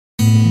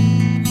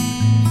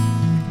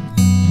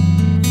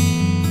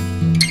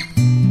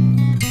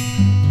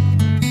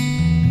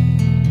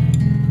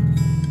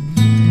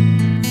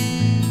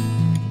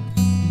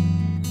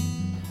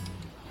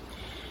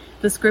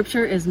The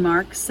scripture is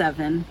Mark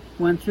 7,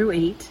 1 through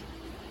 8,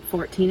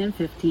 14 and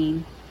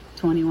 15,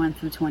 21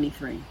 through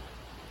 23.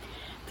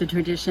 The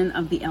tradition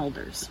of the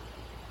elders.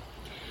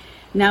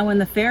 Now when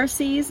the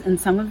Pharisees and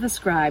some of the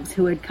scribes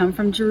who had come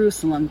from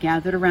Jerusalem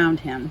gathered around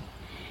him,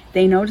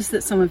 they noticed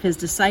that some of his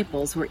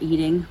disciples were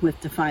eating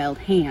with defiled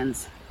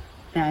hands,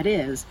 that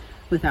is,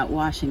 without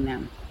washing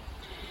them.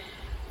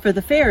 For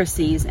the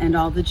Pharisees and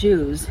all the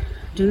Jews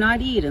do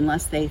not eat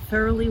unless they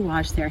thoroughly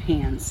wash their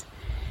hands,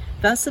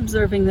 thus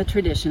observing the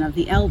tradition of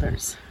the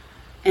elders.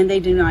 And they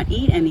do not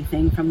eat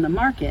anything from the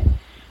market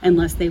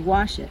unless they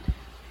wash it.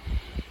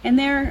 And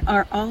there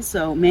are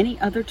also many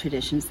other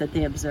traditions that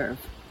they observe,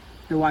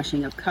 the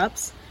washing of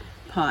cups,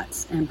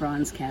 pots, and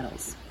bronze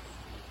kettles.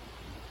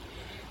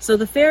 So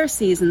the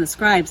Pharisees and the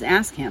scribes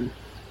ask him,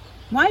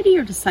 "Why do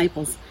your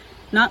disciples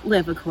not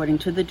live according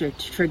to the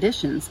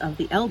traditions of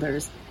the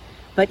elders,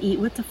 but eat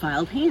with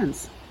defiled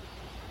hands?"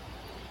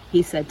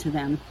 He said to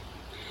them,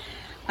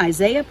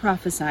 "Isaiah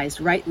prophesied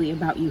rightly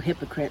about you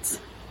hypocrites,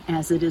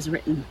 as it is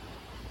written,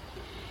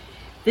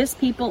 'This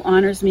people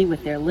honors me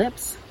with their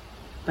lips,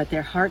 but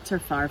their hearts are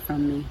far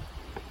from me.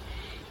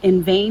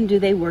 In vain do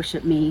they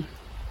worship me,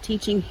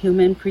 teaching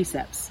human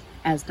precepts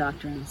as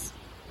doctrines.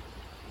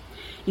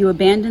 You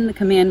abandon the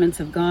commandments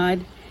of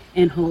God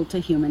and hold to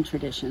human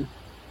tradition.'"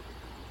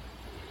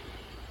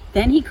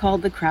 Then he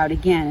called the crowd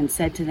again and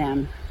said to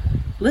them,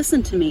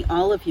 "Listen to me,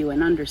 all of you,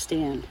 and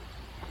understand.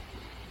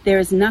 There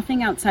is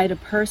nothing outside a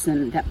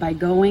person that by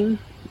going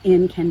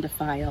in can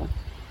defile,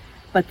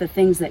 but the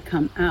things that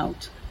come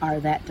out are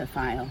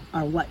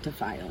what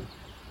defile.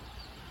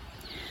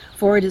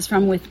 For it is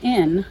from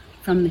within,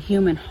 from the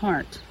human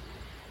heart,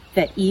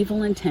 that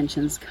evil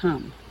intentions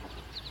come: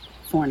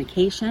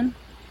 fornication,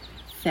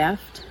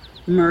 theft,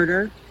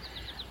 murder,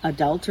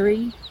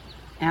 adultery,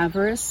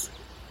 avarice,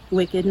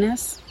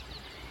 wickedness,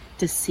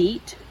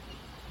 deceit,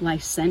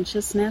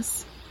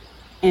 licentiousness,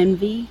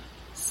 envy,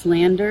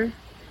 slander,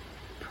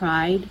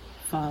 pride,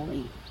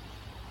 folly.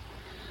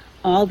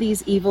 All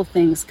these evil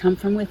things come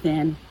from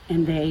within,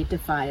 and they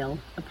defile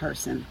a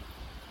person."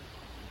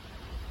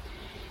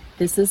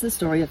 This is the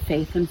story of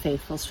faith and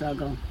faithful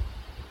struggle.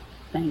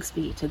 Thanks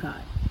be to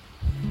God.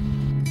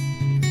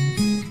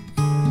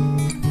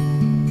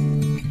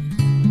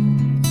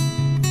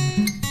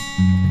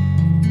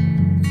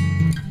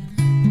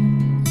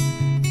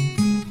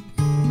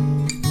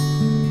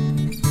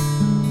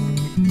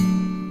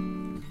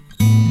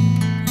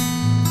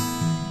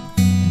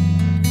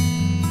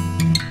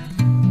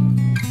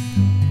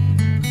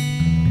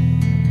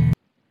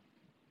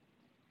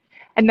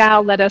 And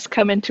now let us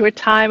come into a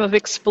time of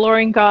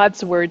exploring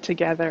God's Word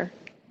together.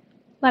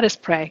 Let us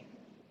pray.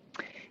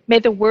 May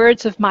the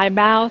words of my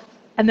mouth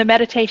and the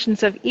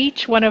meditations of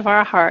each one of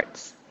our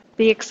hearts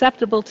be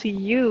acceptable to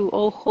you,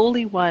 O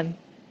Holy One.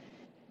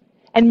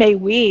 And may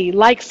we,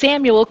 like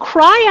Samuel,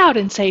 cry out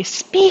and say,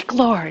 "Speak,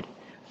 Lord,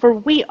 for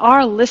we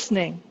are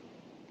listening."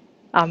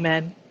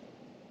 Amen.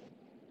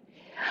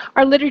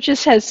 Our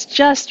liturgist has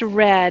just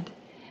read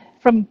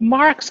from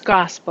Mark's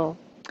Gospel,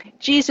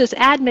 Jesus'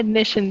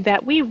 admonition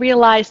that we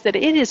realize that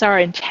it is our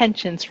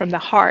intentions from the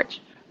heart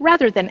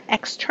rather than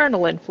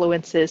external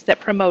influences that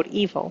promote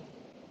evil.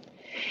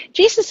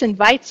 Jesus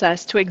invites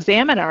us to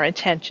examine our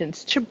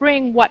intentions, to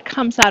bring what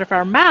comes out of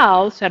our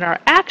mouths and our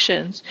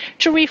actions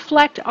to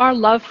reflect our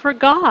love for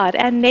God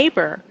and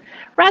neighbor,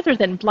 rather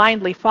than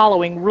blindly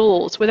following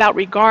rules without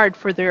regard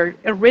for their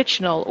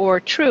original or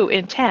true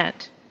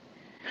intent.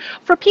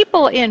 For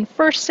people in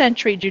first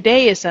century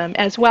Judaism,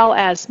 as well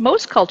as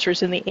most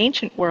cultures in the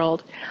ancient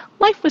world,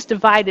 life was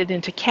divided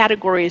into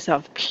categories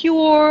of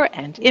pure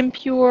and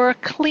impure,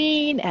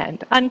 clean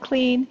and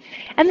unclean,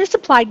 and this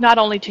applied not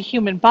only to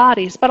human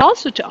bodies, but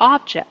also to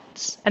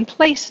objects and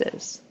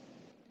places.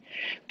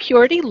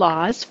 Purity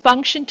laws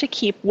functioned to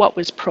keep what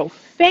was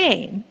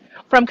profane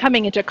from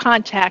coming into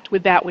contact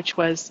with that which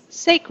was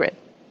sacred.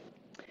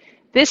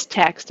 This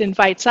text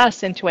invites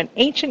us into an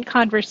ancient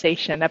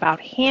conversation about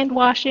hand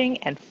washing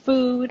and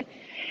food,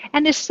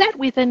 and is set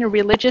within a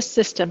religious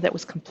system that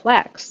was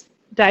complex,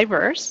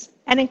 diverse,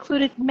 and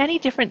included many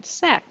different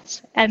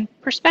sects and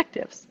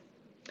perspectives.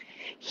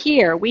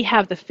 Here we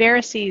have the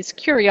Pharisees'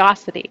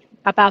 curiosity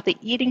about the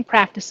eating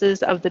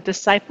practices of the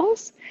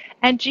disciples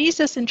and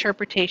Jesus'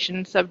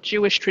 interpretations of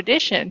Jewish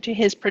tradition to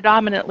his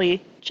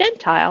predominantly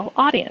Gentile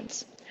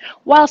audience,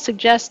 while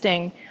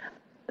suggesting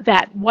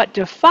that what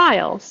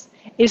defiles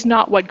is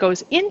not what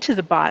goes into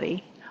the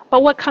body,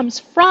 but what comes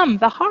from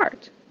the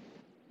heart.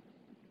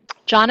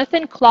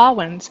 Jonathan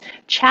Clawens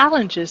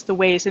challenges the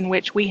ways in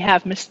which we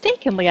have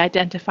mistakenly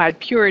identified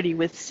purity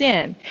with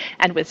sin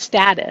and with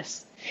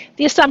status,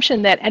 the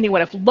assumption that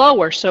anyone of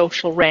lower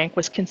social rank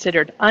was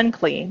considered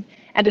unclean,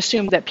 and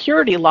assumed that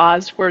purity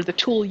laws were the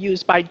tool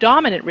used by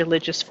dominant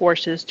religious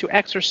forces to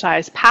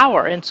exercise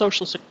power and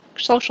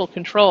social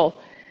control.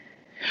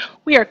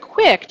 We are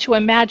quick to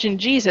imagine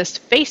Jesus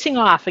facing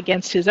off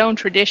against his own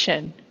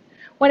tradition,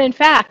 when in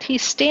fact he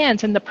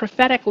stands in the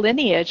prophetic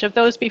lineage of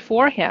those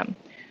before him,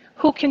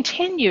 who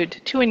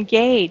continued to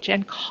engage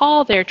and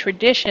call their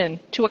tradition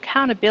to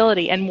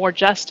accountability and more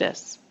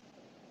justice.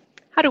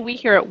 How do we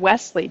here at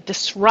Wesley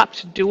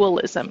disrupt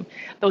dualism,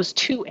 those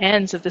two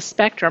ends of the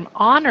spectrum,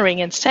 honoring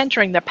and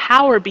centering the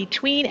power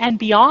between and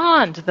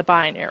beyond the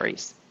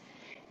binaries?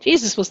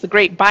 Jesus was the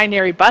great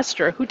binary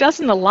buster who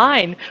doesn't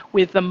align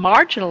with the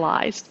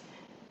marginalized,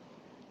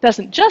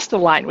 doesn't just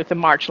align with the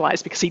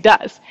marginalized, because he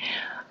does,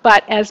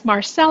 but as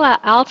Marcella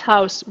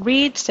Althaus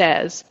Reed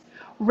says,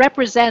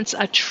 represents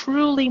a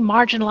truly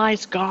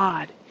marginalized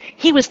God.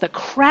 He was the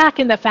crack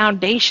in the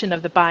foundation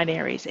of the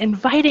binaries,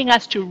 inviting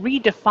us to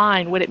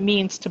redefine what it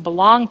means to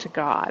belong to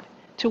God,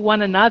 to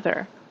one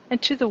another, and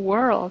to the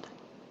world.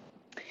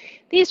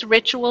 These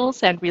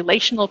rituals and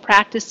relational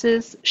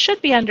practices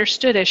should be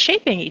understood as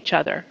shaping each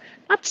other,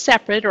 not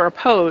separate or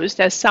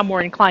opposed as some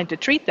were inclined to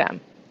treat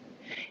them.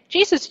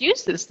 Jesus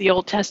uses the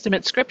Old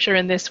Testament scripture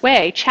in this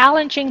way,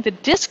 challenging the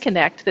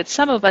disconnect that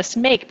some of us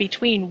make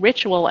between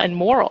ritual and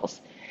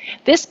morals.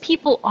 This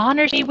people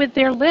honors me with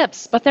their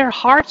lips, but their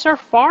hearts are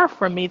far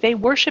from me. They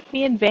worship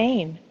me in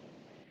vain.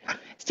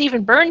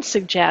 Stephen Burns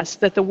suggests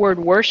that the word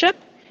worship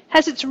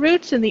has its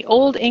roots in the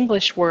Old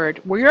English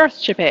word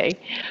worshipé,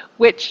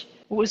 which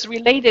was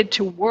related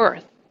to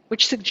worth,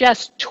 which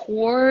suggests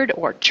toward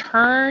or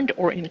turned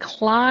or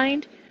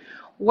inclined.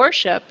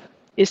 Worship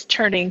is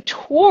turning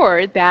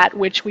toward that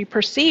which we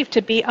perceive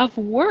to be of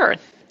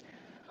worth.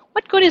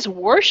 What good is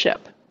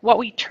worship, what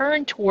we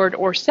turn toward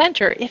or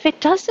center, if it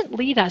doesn't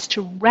lead us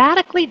to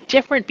radically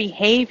different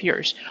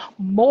behaviors,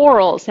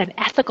 morals, and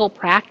ethical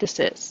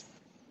practices?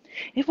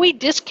 If we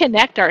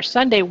disconnect our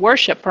Sunday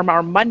worship from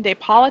our Monday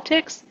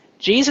politics,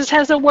 Jesus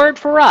has a word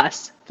for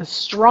us, the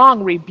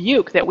strong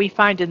rebuke that we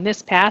find in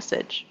this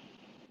passage.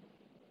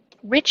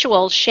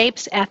 Ritual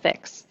shapes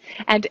ethics,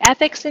 and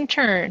ethics in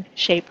turn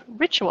shape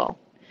ritual.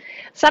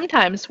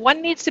 Sometimes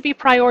one needs to be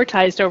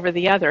prioritized over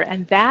the other,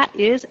 and that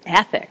is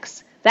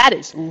ethics. That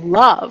is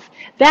love.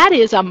 That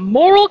is a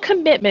moral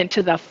commitment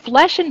to the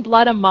flesh and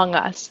blood among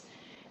us.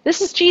 This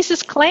is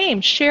Jesus'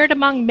 claim, shared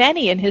among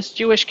many in his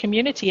Jewish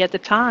community at the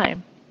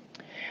time.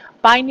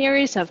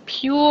 Binaries of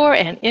pure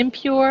and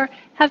impure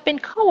have been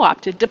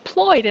co-opted,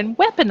 deployed, and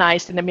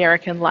weaponized in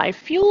American life,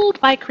 fueled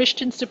by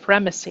Christian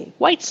supremacy,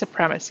 white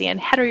supremacy, and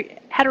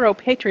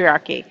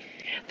heteropatriarchy.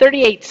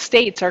 38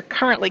 states are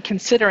currently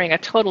considering a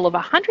total of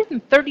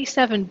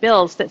 137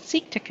 bills that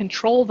seek to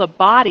control the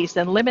bodies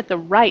and limit the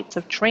rights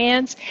of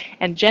trans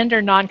and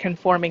gender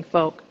nonconforming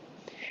folk.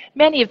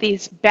 Many of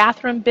these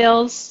bathroom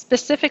bills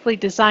specifically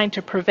designed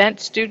to prevent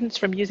students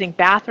from using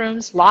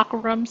bathrooms, locker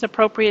rooms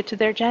appropriate to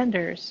their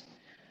genders.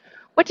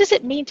 What does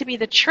it mean to be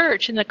the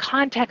church in the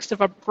context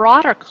of a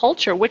broader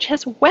culture which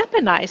has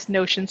weaponized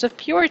notions of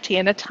purity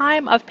in a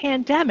time of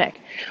pandemic,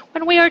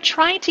 when we are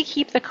trying to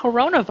keep the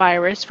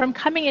coronavirus from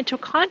coming into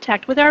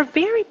contact with our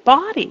very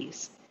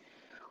bodies?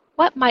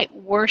 What might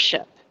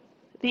worship,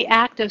 the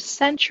act of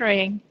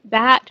centering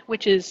that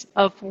which is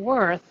of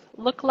worth,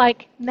 look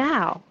like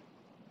now?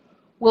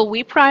 Will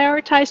we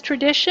prioritize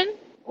tradition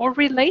or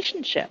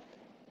relationship?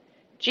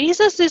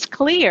 Jesus is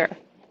clear.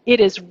 It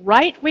is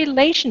right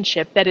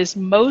relationship that is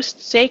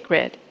most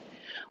sacred.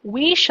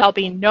 We shall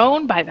be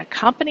known by the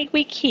company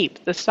we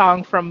keep, the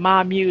song from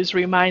Ma Muse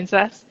reminds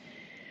us.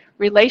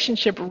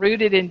 Relationship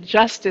rooted in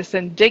justice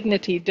and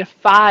dignity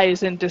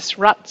defies and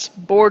disrupts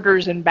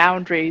borders and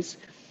boundaries.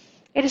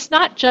 It is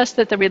not just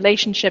that the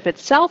relationship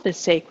itself is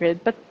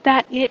sacred, but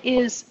that it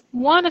is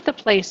one of the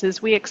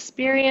places we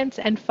experience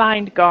and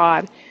find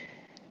God.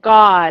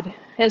 God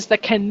as the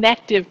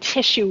connective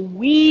tissue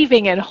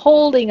weaving and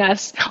holding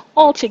us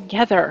all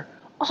together,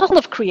 all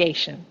of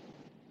creation.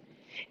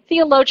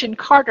 Theologian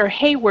Carter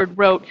Hayward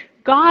wrote,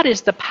 "God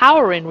is the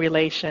power in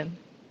relation."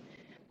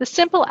 The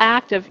simple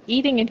act of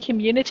eating in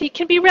community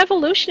can be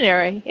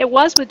revolutionary. It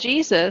was with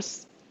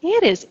Jesus.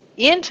 It is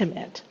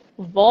intimate,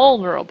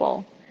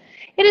 vulnerable.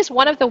 It is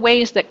one of the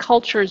ways that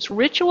cultures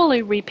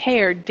ritually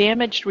repair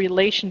damaged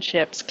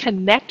relationships,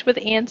 connect with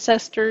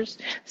ancestors,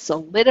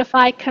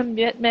 solidify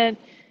commitment,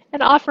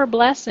 and offer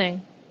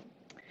blessing.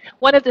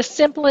 One of the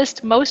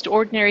simplest, most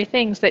ordinary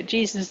things that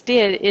Jesus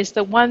did is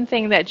the one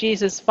thing that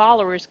Jesus'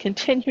 followers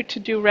continue to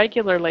do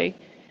regularly.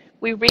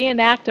 We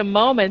reenact a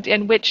moment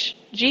in which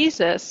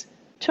Jesus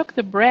took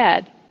the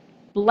bread,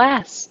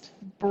 blessed,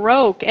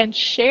 broke, and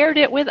shared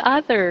it with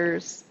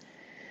others.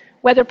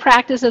 Whether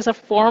practiced as a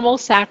formal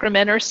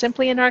sacrament or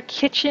simply in our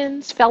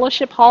kitchens,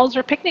 fellowship halls,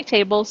 or picnic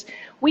tables,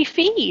 we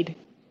feed,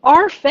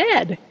 are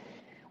fed.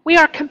 We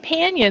are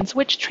companions,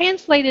 which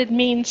translated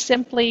means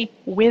simply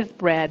with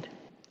bread.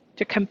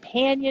 To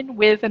companion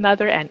with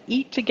another and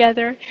eat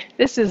together,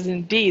 this is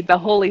indeed the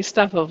holy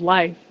stuff of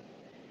life.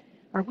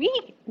 Are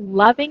we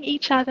loving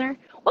each other?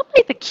 What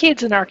might the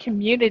kids in our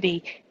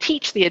community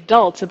teach the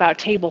adults about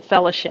table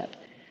fellowship,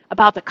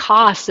 about the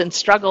costs and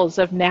struggles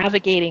of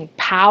navigating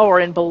power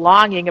and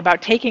belonging,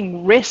 about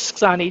taking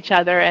risks on each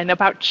other, and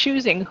about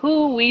choosing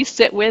who we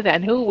sit with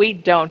and who we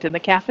don't in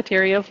the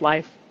cafeteria of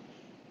life?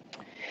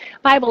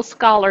 Bible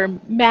scholar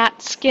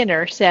Matt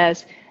Skinner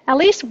says, at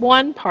least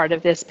one part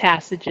of this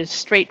passage is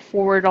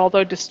straightforward,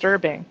 although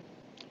disturbing.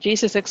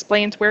 Jesus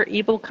explains where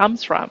evil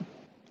comes from.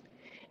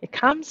 It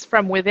comes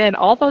from within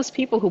all those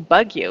people who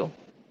bug you,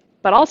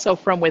 but also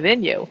from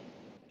within you.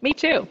 Me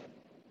too.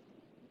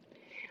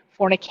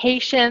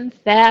 Fornication,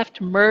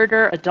 theft,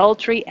 murder,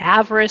 adultery,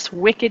 avarice,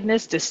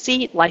 wickedness,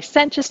 deceit,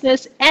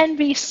 licentiousness,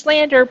 envy,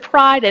 slander,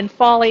 pride, and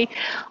folly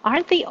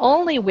aren't the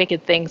only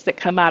wicked things that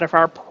come out of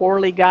our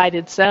poorly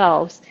guided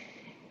selves.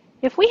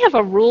 If we have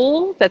a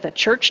rule that the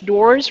church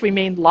doors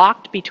remain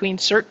locked between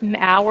certain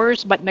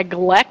hours but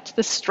neglect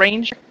the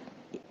stranger,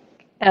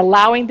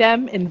 inviting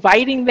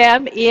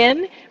them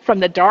in from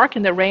the dark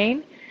and the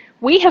rain,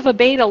 we have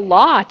obeyed a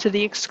law to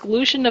the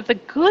exclusion of the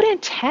good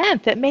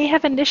intent that may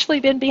have initially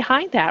been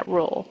behind that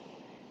rule,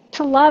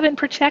 to love and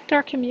protect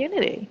our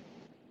community.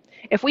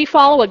 If we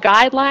follow a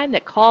guideline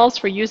that calls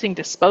for using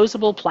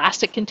disposable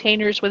plastic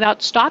containers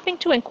without stopping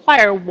to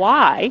inquire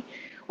why,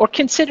 or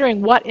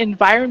considering what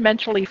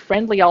environmentally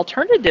friendly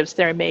alternatives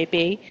there may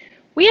be,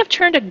 we have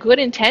turned a good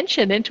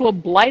intention into a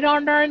blight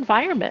on our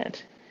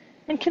environment.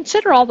 And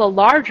consider all the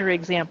larger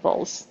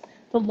examples,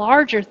 the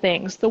larger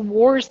things, the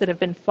wars that have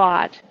been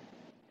fought.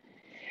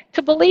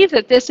 To believe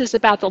that this is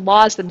about the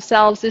laws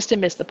themselves is to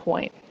miss the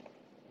point.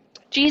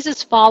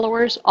 Jesus'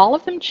 followers, all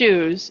of them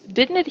Jews,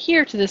 didn't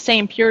adhere to the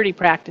same purity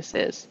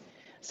practices.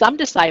 Some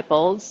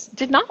disciples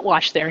did not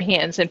wash their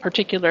hands in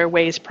particular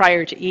ways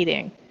prior to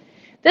eating.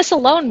 This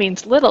alone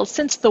means little,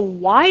 since the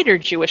wider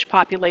Jewish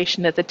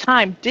population at the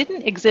time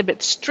didn't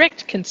exhibit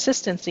strict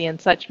consistency in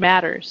such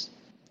matters.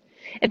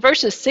 In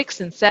verses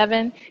 6 and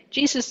 7,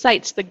 Jesus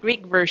cites the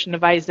Greek version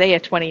of Isaiah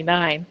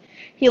 29.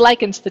 He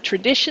likens the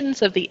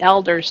traditions of the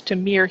elders to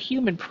mere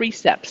human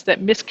precepts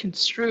that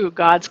misconstrue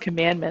God's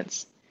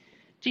commandments.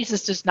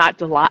 Jesus does not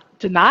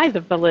deny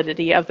the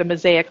validity of the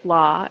Mosaic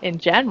law in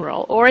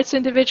general or its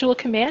individual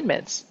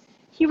commandments.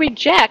 He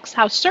rejects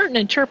how certain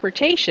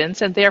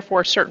interpretations, and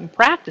therefore certain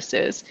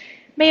practices,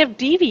 may have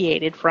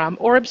deviated from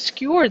or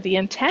obscured the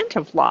intent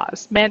of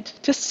laws meant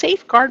to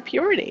safeguard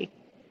purity.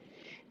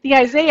 The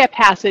Isaiah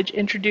passage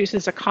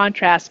introduces a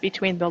contrast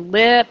between the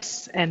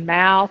lips and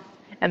mouth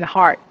and the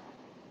heart.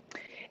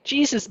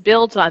 Jesus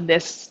builds on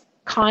this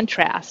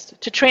contrast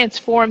to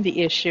transform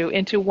the issue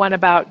into one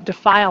about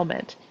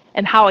defilement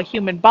and how a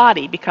human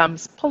body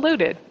becomes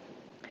polluted.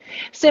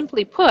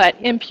 Simply put,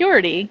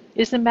 impurity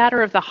is a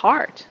matter of the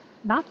heart,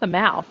 not the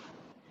mouth.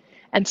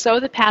 And so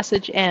the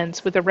passage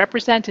ends with a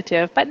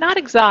representative, but not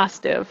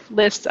exhaustive,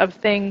 list of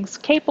things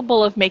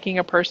capable of making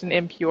a person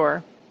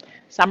impure.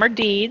 Some are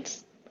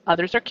deeds,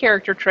 others are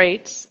character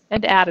traits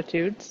and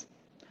attitudes.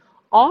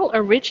 All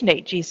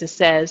originate, Jesus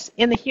says,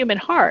 in the human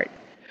heart,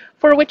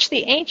 for which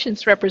the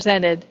ancients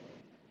represented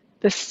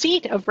the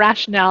seat of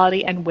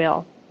rationality and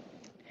will.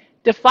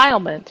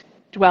 Defilement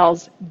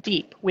dwells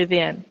deep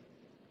within.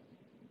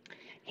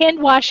 Hand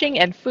washing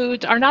and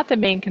foods are not the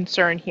main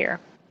concern here.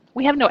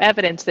 We have no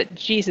evidence that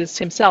Jesus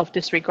himself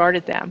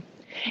disregarded them.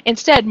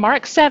 Instead,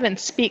 Mark 7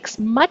 speaks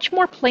much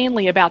more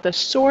plainly about the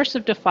source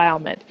of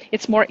defilement.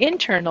 It's more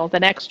internal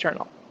than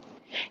external.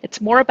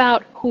 It's more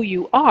about who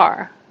you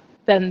are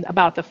than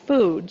about the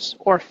foods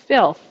or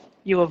filth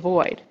you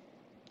avoid.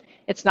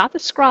 It's not the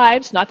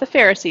scribes, not the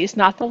Pharisees,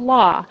 not the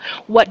law.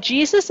 What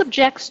Jesus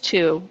objects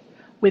to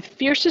with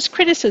fiercest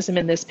criticism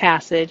in this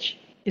passage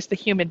is the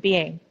human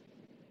being.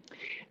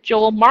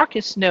 Joel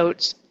Marcus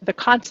notes the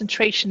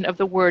concentration of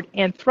the word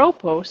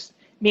anthropos,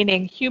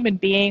 meaning human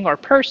being or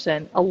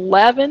person,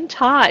 11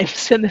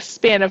 times in the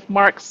span of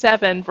Mark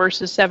 7,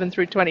 verses 7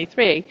 through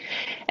 23,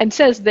 and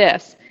says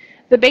this: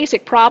 the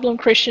basic problem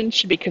Christians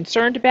should be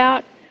concerned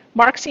about,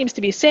 Mark seems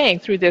to be saying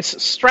through this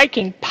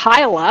striking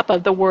pileup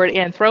of the word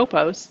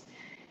anthropos,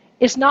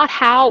 is not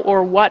how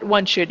or what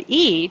one should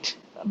eat,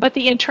 but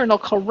the internal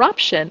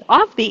corruption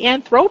of the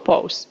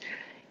anthropos.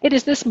 It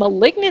is this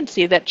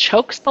malignancy that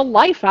chokes the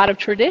life out of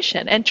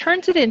tradition and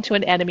turns it into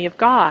an enemy of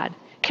God,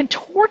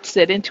 contorts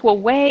it into a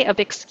way of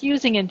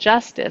excusing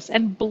injustice,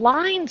 and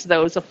blinds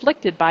those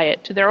afflicted by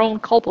it to their own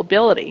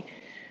culpability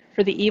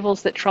for the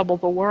evils that trouble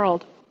the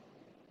world.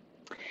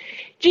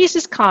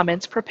 Jesus'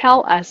 comments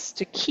propel us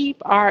to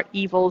keep our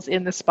evils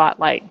in the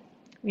spotlight.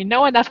 We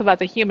know enough about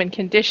the human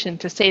condition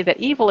to say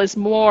that evil is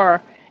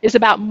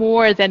about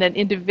more than an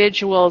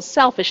individual's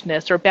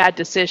selfishness or bad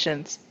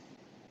decisions.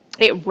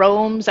 It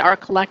roams our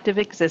collective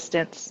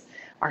existence,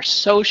 our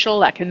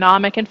social,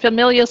 economic, and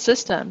familial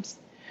systems.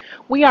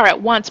 We are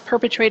at once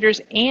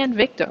perpetrators and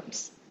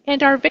victims,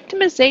 and our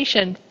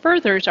victimization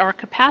furthers our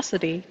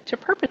capacity to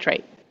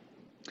perpetrate.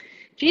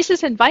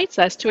 Jesus invites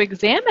us to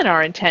examine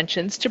our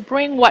intentions, to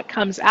bring what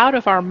comes out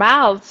of our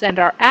mouths and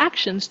our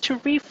actions to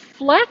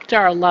reflect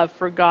our love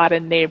for God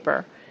and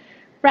neighbor,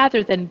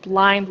 rather than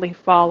blindly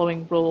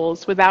following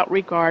rules without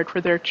regard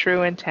for their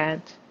true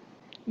intent.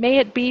 May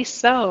it be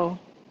so.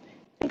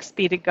 Thanks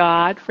be to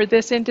God for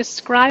this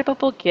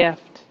indescribable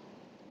gift.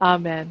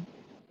 Amen.